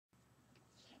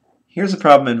Here's a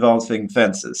problem involving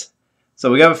fences.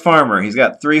 So we have a farmer. He's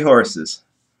got 3 horses.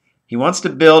 He wants to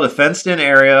build a fenced-in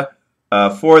area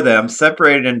for them,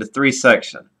 separated into 3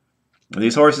 sections.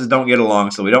 These horses don't get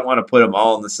along, so we don't want to put them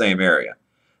all in the same area.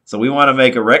 So we want to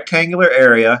make a rectangular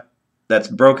area that's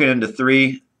broken into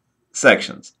 3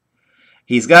 sections.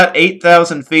 He's got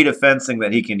 8,000 feet of fencing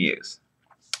that he can use.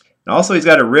 And also, he's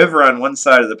got a river on one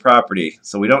side of the property,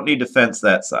 so we don't need to fence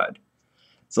that side.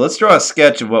 So let's draw a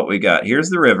sketch of what we got. Here's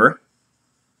the river.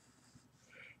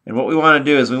 And what we want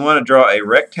to do is we want to draw a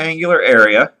rectangular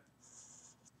area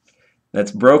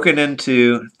that's broken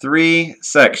into 3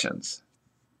 sections.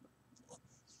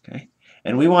 Okay?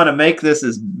 And we want to make this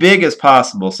as big as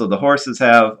possible so the horses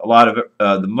have a lot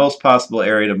of the most possible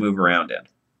area to move around in.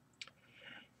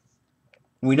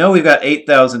 We know we've got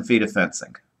 8,000 feet of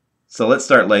fencing. So let's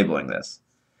start labeling this.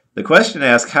 The question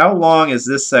asks, how long is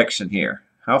this section here?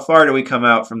 How far do we come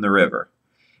out from the river?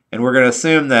 And we're going to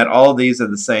assume that all of these are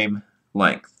the same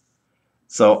length.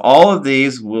 So all of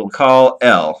these we'll call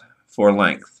L for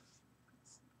length.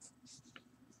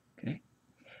 Okay.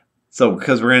 So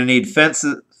because we're going to need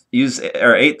fences, use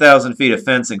our 8,000 feet of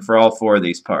fencing for all 4 of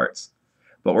these parts.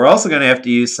 But we're also going to have to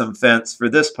use some fence for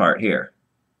this part here.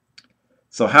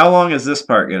 So how long is this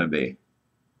part going to be?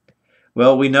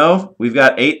 Well, we know we've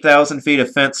got 8,000 feet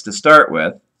of fence to start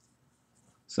with.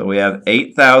 So we have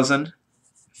 8,000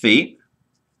 feet.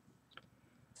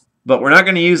 But we're not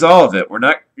going to use all of it. We're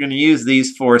not going to use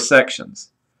these 4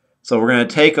 sections. So we're going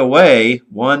to take away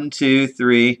 1, 2,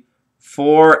 3,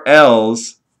 4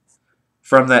 L's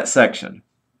from that section.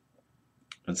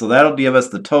 And so that'll give us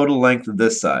the total length of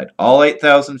this side. All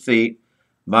 8,000 feet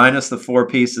minus the 4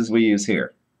 pieces we use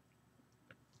here.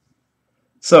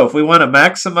 So if we want to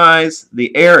maximize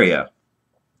the area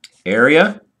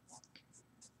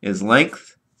is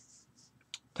length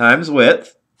times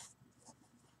width.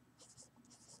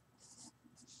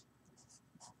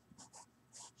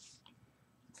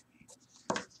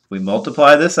 We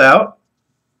multiply this out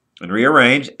and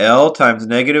rearrange. L times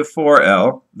negative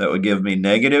 4L. That would give me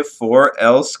negative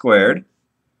 4L squared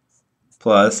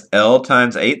plus L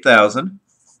times 8,000.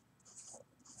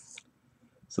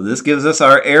 So this gives us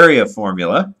our area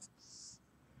formula.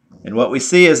 And what we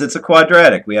see is it's a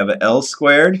quadratic. We have an L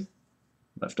squared,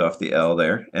 left off the L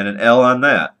there, and an L on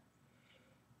that.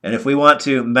 And if we want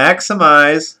to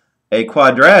maximize a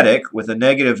quadratic with a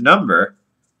negative number,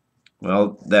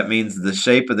 well, that means the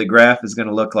shape of the graph is going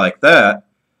to look like that.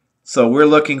 So we're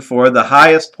looking for the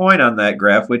highest point on that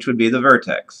graph, which would be the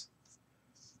vertex.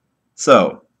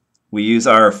 So we use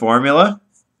our formula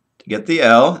to get the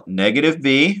L, negative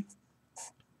b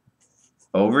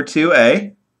over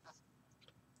 2a,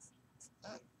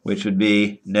 which would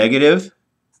be negative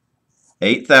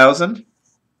 8,000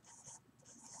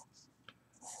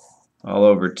 all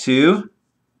over 2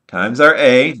 times our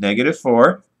a, negative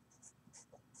 4.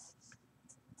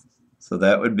 So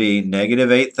that would be negative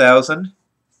 8,000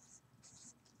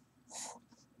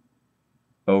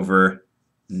 over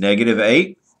negative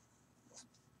 8,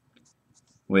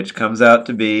 which comes out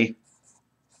to be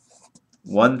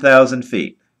 1,000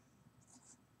 feet.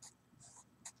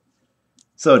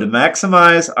 So to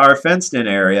maximize our fenced-in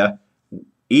area,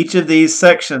 each of these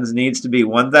sections needs to be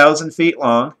 1,000 feet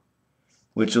long,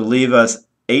 which will leave us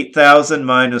 8,000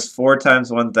 minus 4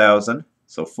 times 1,000,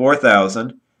 so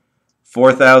 4,000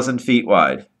 feet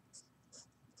wide.